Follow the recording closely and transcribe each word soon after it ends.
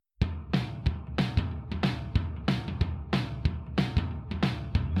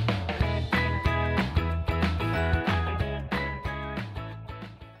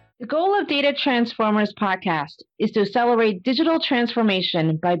The goal of Data Transformers podcast is to accelerate digital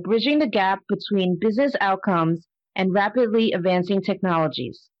transformation by bridging the gap between business outcomes and rapidly advancing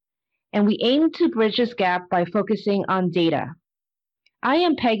technologies. And we aim to bridge this gap by focusing on data. I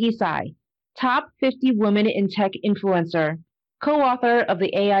am Peggy Tsai, top 50 women in tech influencer, co-author of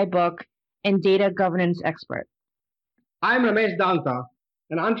the AI book, and data governance expert. I'm Ramesh Danta,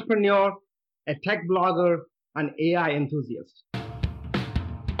 an entrepreneur, a tech blogger, and AI enthusiast.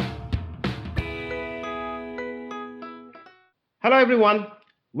 Hello, everyone.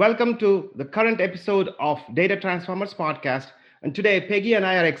 Welcome to the current episode of Data Transformers podcast. And today, Peggy and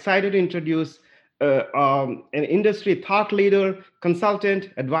I are excited to introduce an industry thought leader, consultant,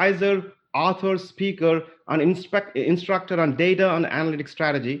 advisor, author, speaker, and instructor on data and analytics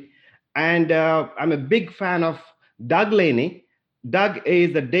strategy. And I'm a big fan of Doug Laney. Doug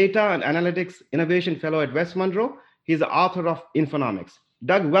is the Data and Analytics Innovation Fellow at West Monroe. He's the author of Infonomics.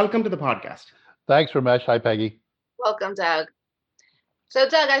 Doug, welcome to the podcast. Thanks, Ramesh. Hi, Peggy. Welcome, Doug. So,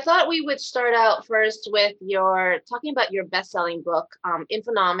 Doug, I thought we would start out first with talking about your best-selling book,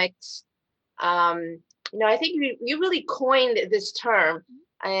 Infonomics. I think you really coined this term,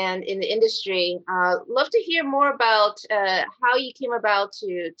 and in the industry, love to hear more about how you came about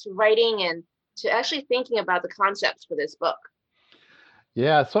to writing and to actually thinking about the concepts for this book.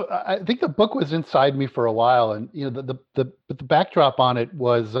 Yeah, so I think the book was inside me for a while, and the backdrop on it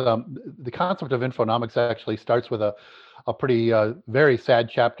was the concept of Infonomics actually starts with a pretty very sad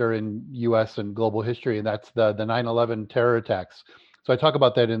chapter in U.S. and global history, and that's the 9/11 terror attacks. So I talk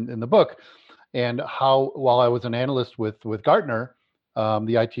about that in the book, and how while I was an analyst with Gartner,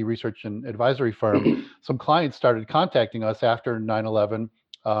 the IT research and advisory firm, some clients started contacting us after 9/11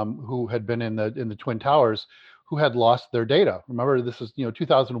 who had been in the Twin Towers, who had lost their data. Remember, this is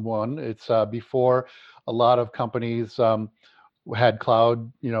 2001. It's before a lot of companies had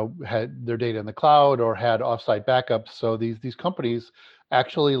cloud, had their data in the cloud or had offsite backups. So these companies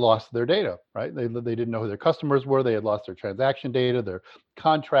actually lost their data, right? They didn't know who their customers were. They had lost their transaction data, their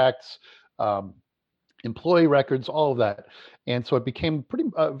contracts, employee records, all of that. And so it became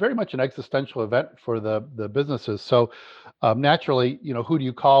very much an existential event for the businesses. So naturally, who do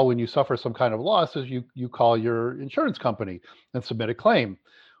you call when you suffer some kind of loss? Is you call your insurance company and submit a claim.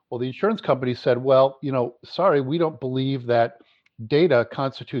 Well, the insurance company said, well, sorry, we don't believe that data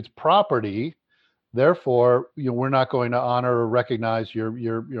constitutes property. Therefore, we're not going to honor or recognize your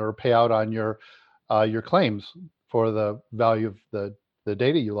payout on your claims for the value of the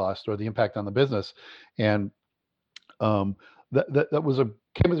data you lost or the impact on the business. And that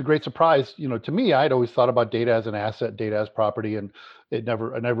came as a great surprise. To me, I'd always thought about data as an asset, data as property, and I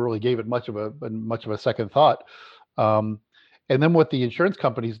never really gave it much of a second thought. And then what the insurance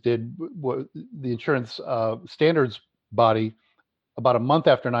companies did, the insurance standards body, about a month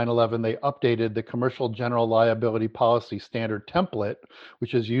after 9/11, they updated the commercial general liability policy standard template,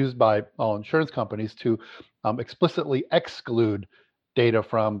 which is used by all insurance companies to explicitly exclude data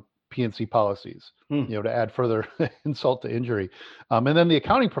from P&C policies, to add further insult to injury. And then the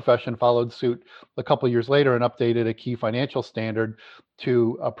accounting profession followed suit a couple of years later and updated a key financial standard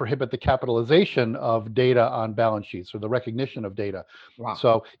to prohibit the capitalization of data on balance sheets or the recognition of data. Wow.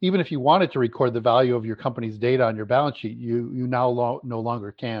 So even if you wanted to record the value of your company's data on your balance sheet, you now no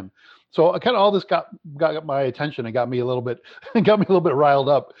longer can. So kind of all this got my attention and got me a little bit riled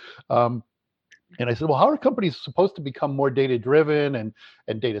up. And I said, well, how are companies supposed to become more data-driven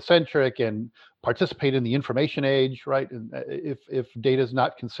and data-centric and participate in the information age, right? And if data is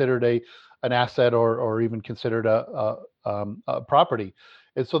not considered an asset or even considered a property.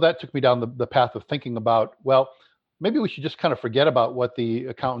 And so that took me down the path of thinking about, well, maybe we should just kind of forget about what the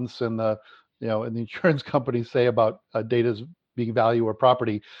accountants and the insurance companies say about data's being value or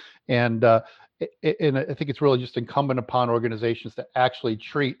property. And I think it's really just incumbent upon organizations to actually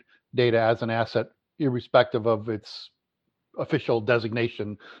treat data as an asset, irrespective of its official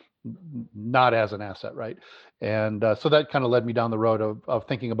designation, not as an asset, right? And so that kind of led me down the road of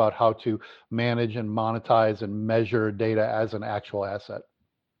thinking about how to manage and monetize and measure data as an actual asset.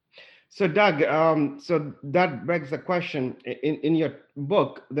 So Doug, so that begs the question, in your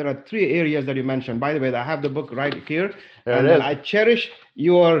book, there are 3 areas that you mentioned. By the way, I have the book right here. And I cherish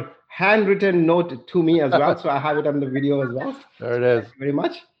your handwritten note to me as well. So I have it on the video as well. There it is. Thank you very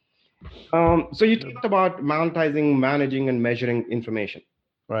much. So you talked about monetizing, managing, and measuring information.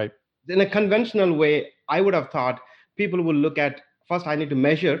 Right. In a conventional way, I would have thought people will look at, first, I need to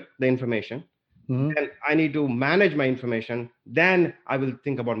measure the information. Mm-hmm. Then I need to manage my information. Then I will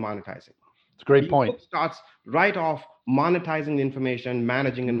think about monetizing. It's a great point. It starts right off monetizing the information,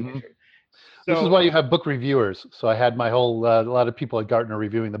 managing and measuring. This is why you have book reviewers. So I had my whole, a lot of people at Gartner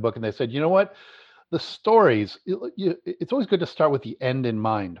reviewing the book, and they said, you know what? The stories, it's always good to start with the end in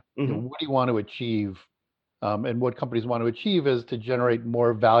mind. What do you want to achieve? And what companies want to achieve is to generate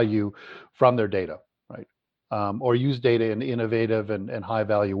more value from their data, right? Or use data in innovative and high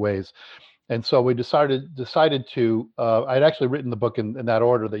value ways. And so we decided to, I'd actually written the book in that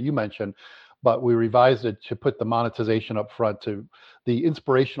order that you mentioned, but we revised it to put the monetization up front, to the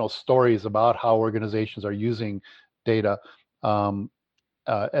inspirational stories about how organizations are using data, and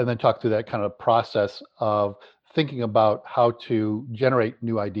then talk through that kind of process of thinking about how to generate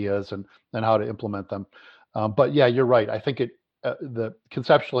new ideas and how to implement them. But yeah, you're right. I think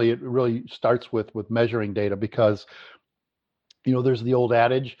conceptually it really starts with measuring data, because there's the old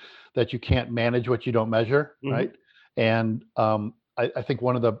adage that you can't manage what you don't measure, right? And I think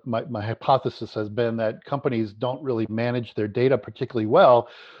one of my hypothesis has been that companies don't really manage their data particularly well,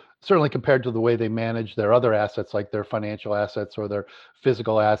 certainly compared to the way they manage their other assets, like their financial assets or their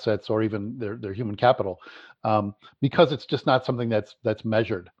physical assets or even their human capital, because it's just not something that's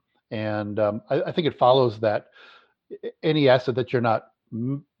measured. And I think it follows that any asset that you're not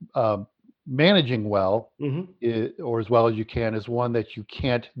managing well, or as well as you can, is one that you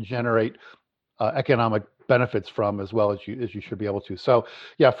can't generate economic benefits from as well as you should be able to. So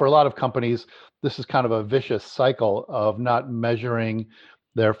yeah, for a lot of companies, this is kind of a vicious cycle of not measuring,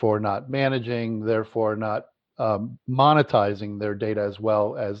 therefore not managing, therefore not monetizing their data as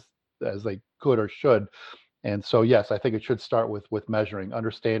well as they could or should. And so yes, I think it should start with measuring,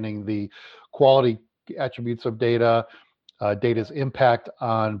 understanding the quality attributes of data, data's impact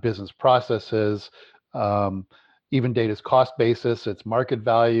on business processes, even data's cost basis, its market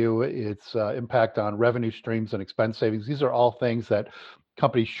value, its impact on revenue streams and expense savings. These are all things that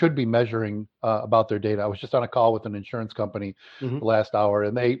companies should be measuring about their data. I was just on a call with an insurance company the last hour,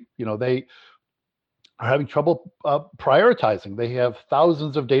 and they are having trouble prioritizing. They have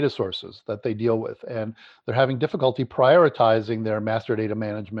thousands of data sources that they deal with, and they're having difficulty prioritizing their master data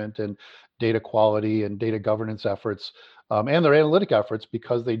management and data quality and data governance efforts, and their analytic efforts,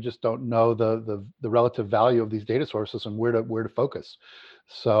 because they just don't know the relative value of these data sources and where to focus.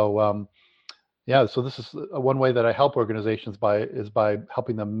 So yeah, so this is one way that I help organizations by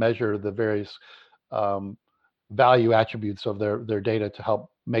helping them measure the various value attributes of their data to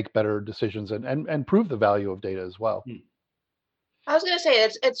help make better decisions and prove the value of data as well. I was going to say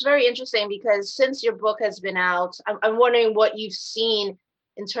it's very interesting, because since your book has been out, I'm wondering what you've seen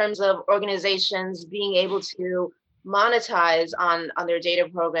in terms of organizations being able to monetize on their data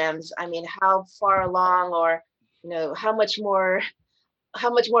programs. I mean, how far along, or how much more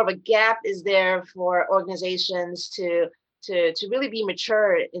of a gap is there for organizations to really be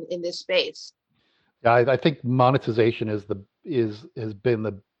mature in this space? Yeah, I think monetization has been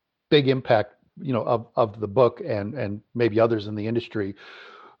the big impact, of the book and maybe others in the industry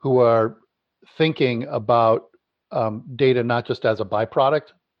who are thinking about data not just as a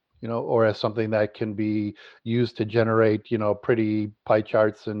byproduct, or as something that can be used to generate, pretty pie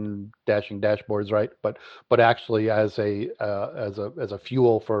charts and dashing dashboards, right? But actually as a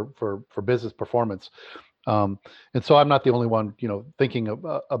fuel for business performance. And so I'm not the only one, thinking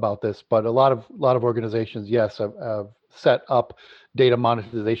about this, but a lot of organizations, yes, have set up data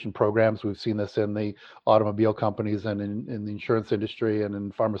monetization programs. We've seen this in the automobile companies and in the insurance industry and in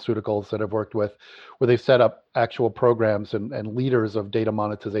pharmaceuticals that I've worked with, where they've set up actual programs and leaders of data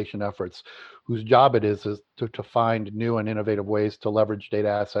monetization efforts, whose job it is to find new and innovative ways to leverage data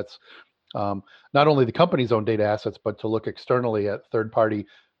assets, not only the company's own data assets, but to look externally at third-party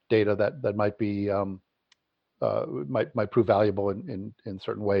data that might be might prove valuable in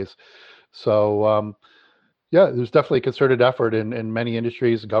certain ways. So yeah, there's definitely a concerted effort in many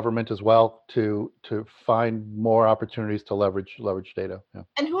industries, government as well, to find more opportunities to leverage data. Yeah.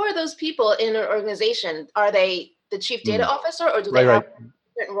 And who are those people in an organization? Are they the chief data officer, or do they have a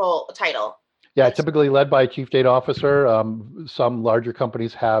different role, title? Yeah, typically led by a chief data officer. Some larger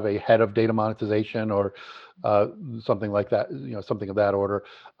companies have a head of data monetization or something like that, something of that order.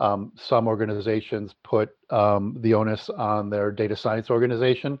 Some organizations put the onus on their data science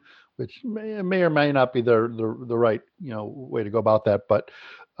organization, which may or may not be the right way to go about that, but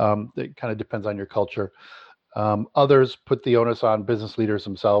it kind of depends on your culture. Others put the onus on business leaders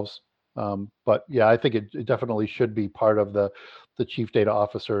themselves. But yeah, I think it definitely should be part of the chief data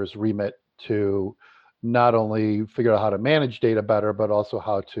officer's remit to not only figure out how to manage data better, but also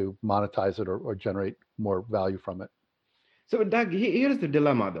how to monetize it or generate more value from it. So Doug, here's the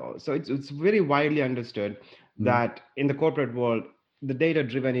dilemma though. So it's very widely understood that in the corporate world, the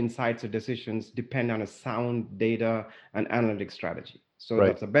data-driven insights or decisions depend on a sound data and analytic strategy. So Right.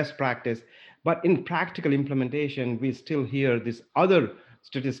 that's a best practice. But in practical implementation, we still hear this other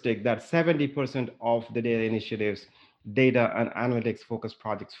statistic that 70% of the data initiatives, data and analytics focused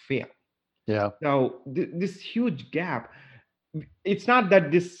projects fail. Yeah. So this huge gap, it's not that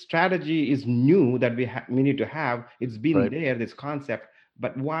this strategy is new that we need to have. It's been Right. there, this concept,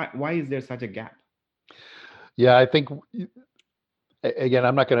 but why is there such a gap? Yeah. I think again,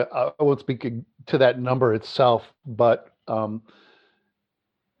 I'm not going to. I won't speak to that number itself, but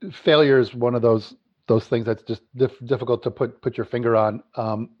failure is one of those things that's just difficult to put your finger on.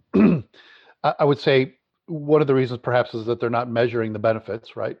 I would say one of the reasons perhaps is that they're not measuring the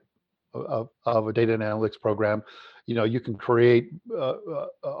benefits, right, of a data and analytics program. You can create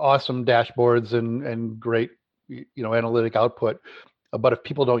awesome dashboards and great, analytic output, but if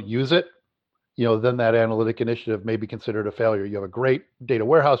people don't use it, then that analytic initiative may be considered a failure. You have a great data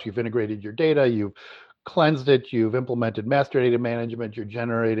warehouse, you've integrated your data, you've cleansed it, you've implemented master data management, you're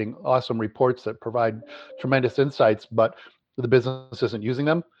generating awesome reports that provide tremendous insights, but the business isn't using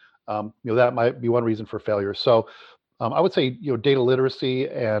them. That might be one reason for failure. So I would say, data literacy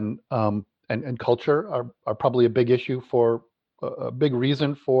and culture are probably a big issue for a big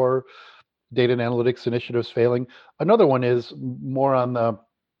reason for data and analytics initiatives failing. Another one is more on the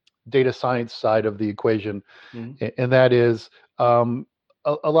data science side of the equation, Mhm. and that is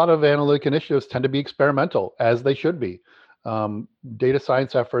a lot of analytic initiatives tend to be experimental, as they should be. Data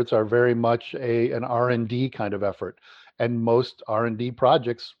science efforts are very much an R&D kind of effort, and most R&D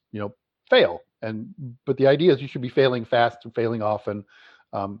projects, fail. But the idea is you should be failing fast and failing often,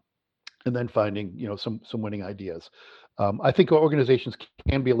 um, and then finding some winning ideas. I think organizations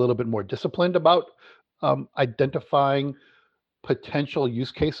can be a little bit more disciplined about identifying potential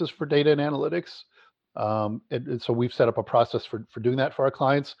use cases for data and analytics. And so we've set up a process for doing that for our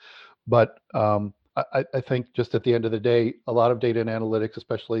clients. But I think just at the end of the day, a lot of data and analytics,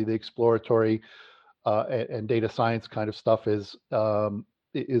 especially the exploratory and data science kind of stuff, is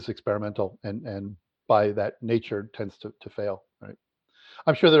experimental, and by that nature tends to fail. Right.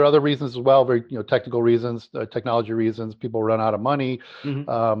 I'm sure there are other reasons as well, very technical reasons, technology reasons. People run out of money.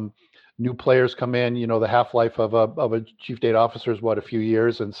 Mhm. New players come in. The half-life of a chief data officer is what, a few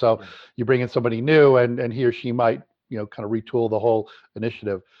years, and so Yeah. you bring in somebody new, and he or she might kind of retool the whole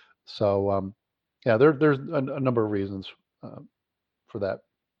initiative. So yeah, there's a number of reasons for that.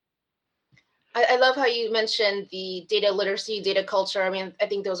 I love how you mentioned the data literacy, data culture. I mean, I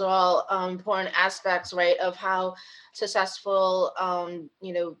think those are all important aspects, right, of how successful,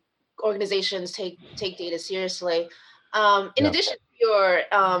 organizations take data seriously. In Yeah. addition to your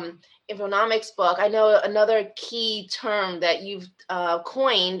Infonomics book, I know another key term that you've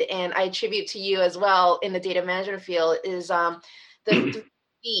coined, and I attribute to you as well in the data management field, is the three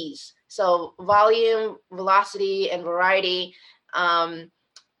V's. So volume, velocity, and variety. Um,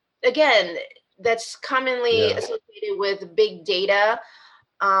 Again, that's commonly Yeah. associated with big data.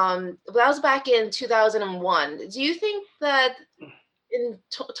 But that was back in 2001. Do you think that in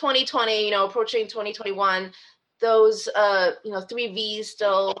 2020, approaching 2021, those three V's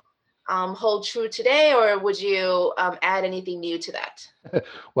still hold true today, or would you add anything new to that?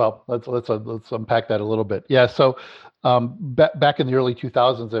 Well, let's unpack that a little bit. Yeah. So back in the early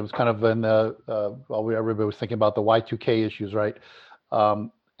 2000s, it was kind of in the everybody was thinking about the Y2K issues, right?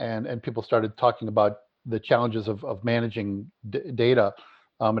 Um, and people started talking about the challenges of managing data.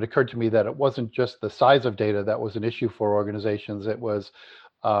 It occurred to me that it wasn't just the size of data that was an issue for organizations. It was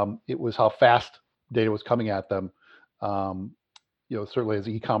how fast data was coming at them. Um, Certainly as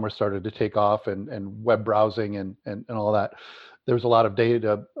e-commerce started to take off, and web browsing and all that, there was a lot of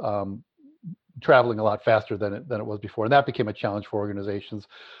data traveling a lot faster than it was before, and that became a challenge for organizations.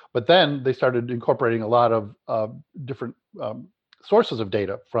 But then they started incorporating a lot of different sources of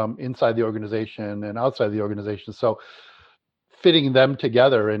data from inside the organization and outside the organization. So fitting them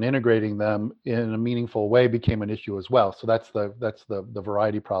together and integrating them in a meaningful way became an issue as well. So that's the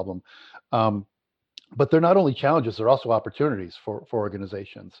variety problem. But they're not only challenges; they're also opportunities for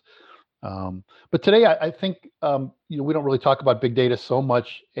organizations. But today, I think we don't really talk about big data so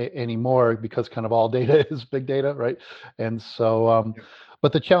much anymore, because kind of all data is big data, right? And so,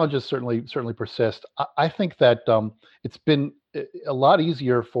 but the challenges certainly persist. I think that it's been a lot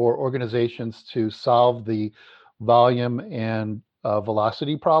easier for organizations to solve the volume and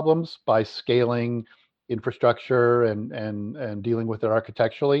velocity problems by scaling infrastructure and dealing with it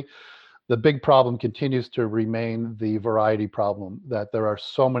architecturally. The big problem continues to remain the variety problem, that there are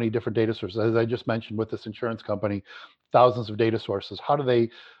so many different data sources. As I just mentioned with this insurance company, thousands of data sources. How do they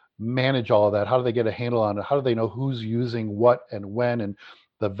manage all of that? How do they get a handle on it? How do they know who's using what and when, and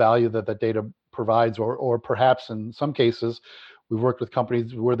the value that data provides? Or perhaps in some cases We've worked with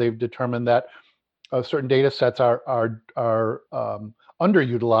companies where they've determined that certain data sets are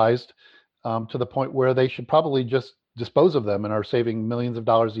underutilized to the point where they should probably just dispose of them and are saving millions of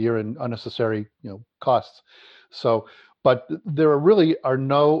dollars a year in unnecessary costs. So, but there really are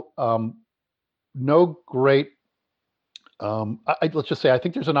no great. Let's just say I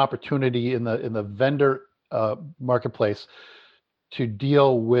think there's an opportunity in the vendor marketplace to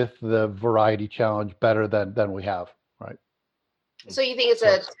deal with the variety challenge better than we have, right? So you think it's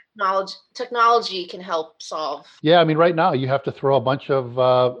a technology can help solve? Yeah, I mean, right now you have to throw a bunch of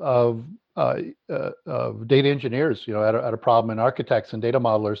data engineers, at a problem, and architects and data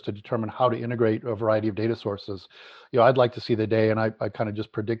modelers to determine how to integrate a variety of data sources. I'd like to see the day, and I kind of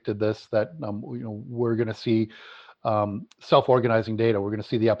just predicted this, that we're going to see self-organizing data. We're going to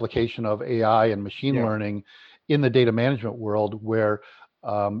see the application of AI and machine learning in the data management world, where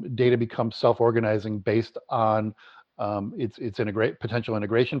data becomes self-organizing based on its potential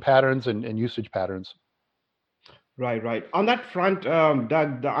integration patterns and usage patterns. Right. On that front,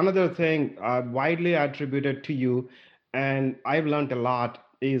 Doug, another thing widely attributed to you, and I've learned a lot,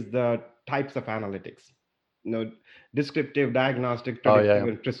 is the types of analytics. Descriptive, diagnostic, predictive,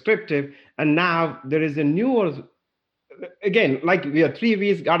 and prescriptive. And now there is a newer, again, like we have 3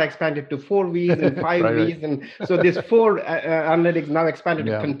 V's got expanded to 4 V's and 5 V's. And so this 4 analytics now expanded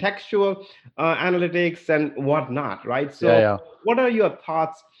to contextual analytics and whatnot, right? So what are your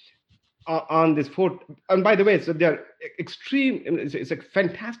thoughts on this 4? And by the way, so they're extreme, it's a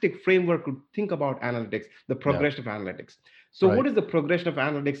fantastic framework to think about analytics, the progression of analytics. So what is the progression of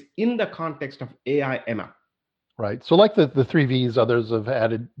analytics in the context of AI ML? Right. So like the 3 V's, others have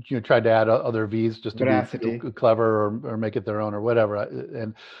added, tried to add other V's just to Veracity. be clever or make it their own or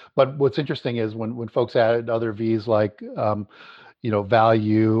whatever. But what's interesting is when folks add other V's like,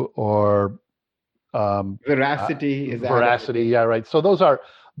 value or veracity is veracity. Yeah, right. So those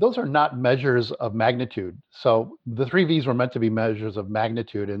are not measures of magnitude. So the 3 V's were meant to be measures of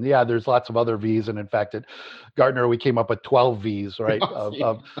magnitude. And there's lots of other V's. And in fact, at Gartner, we came up with 12 V's, right?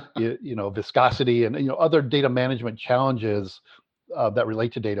 of viscosity and other data management challenges that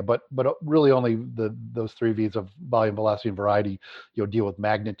relate to data. But really only those 3 V's of volume, velocity, and variety, deal with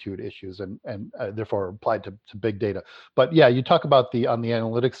magnitude issues and therefore applied to big data. But you talk about on the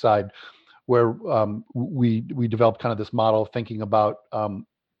analytics side, where we developed kind of this model of thinking about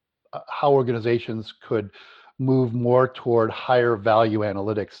how organizations could move more toward higher value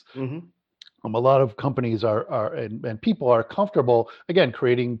analytics. A lot of companies and people are comfortable, again,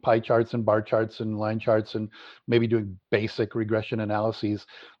 creating pie charts and bar charts and line charts and maybe doing basic regression analyses.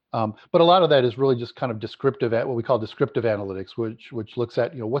 But a lot of that is really just kind of descriptive, what we call descriptive analytics, which looks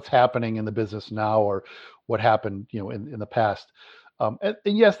at what's happening in the business now or what happened in the past. And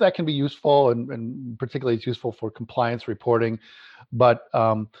yes, that can be useful, and particularly it's useful for compliance reporting. But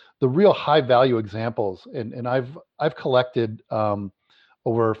the real high value examples, and I've collected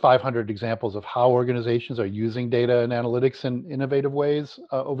over 500 examples of how organizations are using data and analytics in innovative ways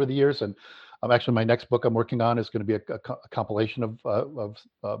over the years. And actually, my next book I'm working on is going to be a compilation of about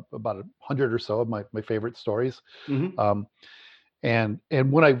 100 or so of my favorite stories. And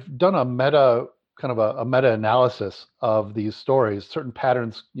when I've done a meta analysis of these stories, certain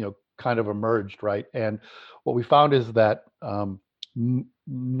patterns, kind of emerged, right? And what we found is that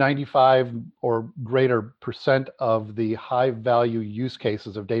 95 or greater % of the high value use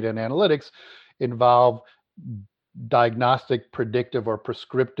cases of data and analytics involve diagnostic, predictive, or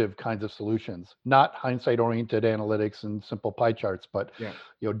prescriptive kinds of solutions, not hindsight-oriented analytics and simple pie charts, but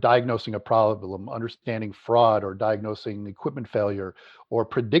diagnosing a problem, understanding fraud, or diagnosing equipment failure, or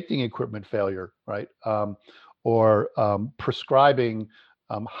predicting equipment failure, right? Or prescribing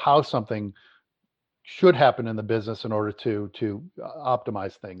how something should happen in the business in order to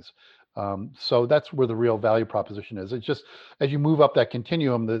optimize things. So that's where the real value proposition is. It's just as you move up that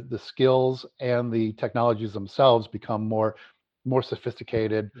continuum, the skills and the technologies themselves become more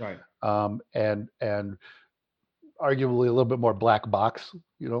sophisticated, right? And arguably a little bit more black box,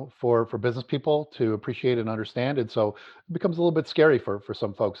 for business people to appreciate and understand. And so it becomes a little bit scary for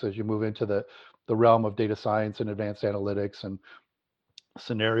some folks as you move into the realm of data science and advanced analytics and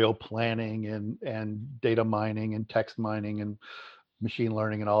scenario planning and data mining and text mining and machine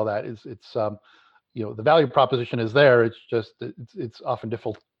learning and all that. It's the value proposition is there. It's just it's often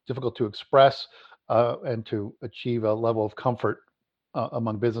difficult to express and to achieve a level of comfort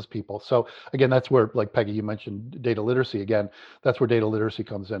among business people. So again, that's where, like Peggy, you mentioned data literacy. Again, that's where data literacy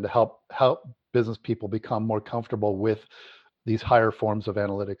comes in to help business people become more comfortable with these higher forms of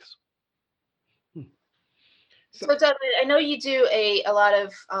analytics. So Doug, I know you do a lot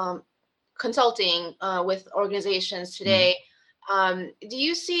of consulting with organizations today. Do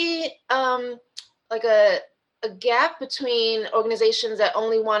you see like a gap between organizations that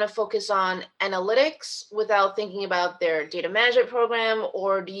only want to focus on analytics without thinking about their data management program,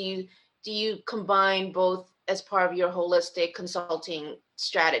 or do you combine both as part of your holistic consulting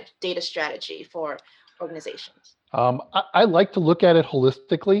data strategy for organizations? I like to look at it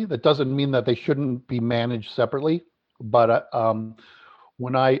holistically. That doesn't mean that they shouldn't be managed separately, but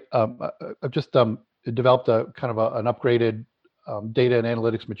when I've just developed a kind of an upgraded data and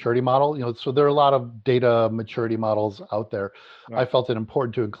analytics maturity model. So there are a lot of data maturity models out there. Right. I felt it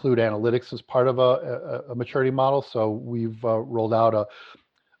important to include analytics as part of a maturity model. So we've rolled out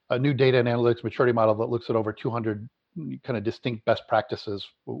a new data and analytics maturity model that looks at over 200 kind of distinct best practices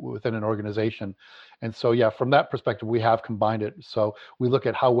within an organization. And so, yeah, from that perspective, we have combined it. So we look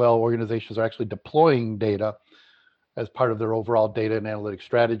at how well organizations are actually deploying data as part of their overall data and analytics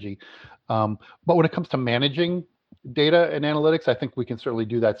strategy. But when it comes to managing data and analytics, I think we can certainly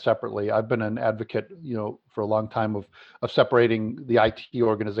do that separately. I've been an advocate, for a long time of separating the IT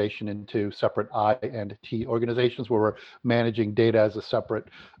organization into separate I and T organizations, where we're managing data as a separate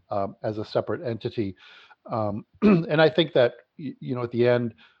entity. And I think that at the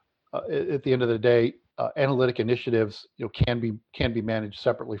end of the day, analytic initiatives can be managed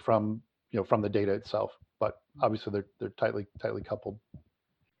separately from the data itself. But obviously they're tightly coupled.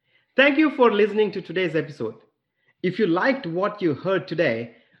 Thank you for listening to today's episode. If you liked what you heard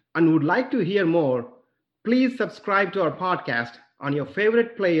today and would like to hear more, please subscribe to our podcast on your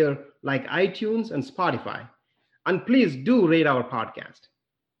favorite player like iTunes and Spotify. And please do rate our podcast.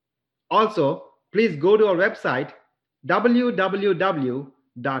 Also, please go to our website,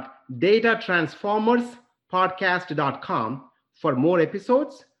 www.datatransformerspodcast.com, for more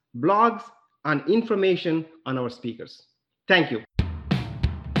episodes, blogs, and information on our speakers. Thank you.